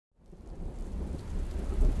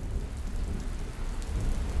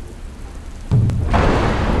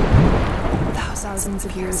Thousands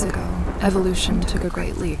of years ago, evolution took a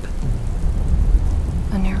great leap.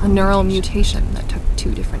 A neural mutation that took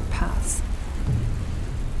two different paths.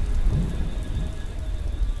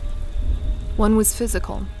 One was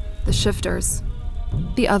physical, the shifters.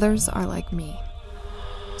 The others are like me.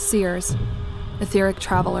 Seers, etheric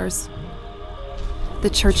travelers.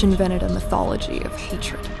 The church invented a mythology of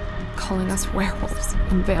hatred, calling us werewolves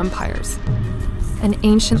and vampires. An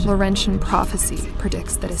ancient Laurentian prophecy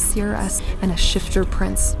predicts that a seeress and a shifter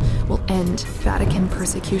prince will end Vatican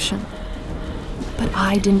persecution. But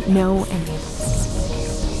I didn't know any of this.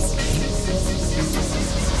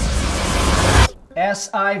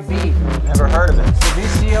 SIV. Never heard of it.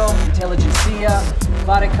 Servizio Intelligentsia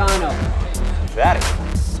Vaticano.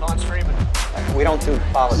 Vatican? On streaming. We don't do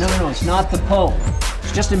politics. No, it's not the Pope.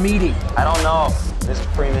 It's just a meeting. I don't know, Mr.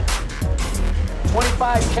 Freeman.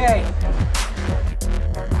 25K.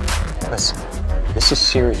 Listen, this is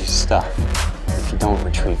serious stuff. If you don't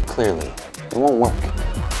retrieve clearly, it won't work.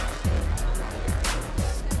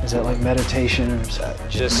 Is that like meditation or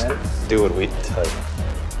Just do what we tell you.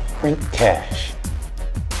 Print cash.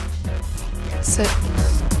 Sit.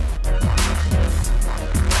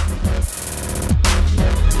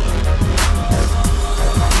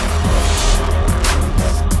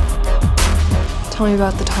 Tell me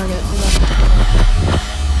about the target.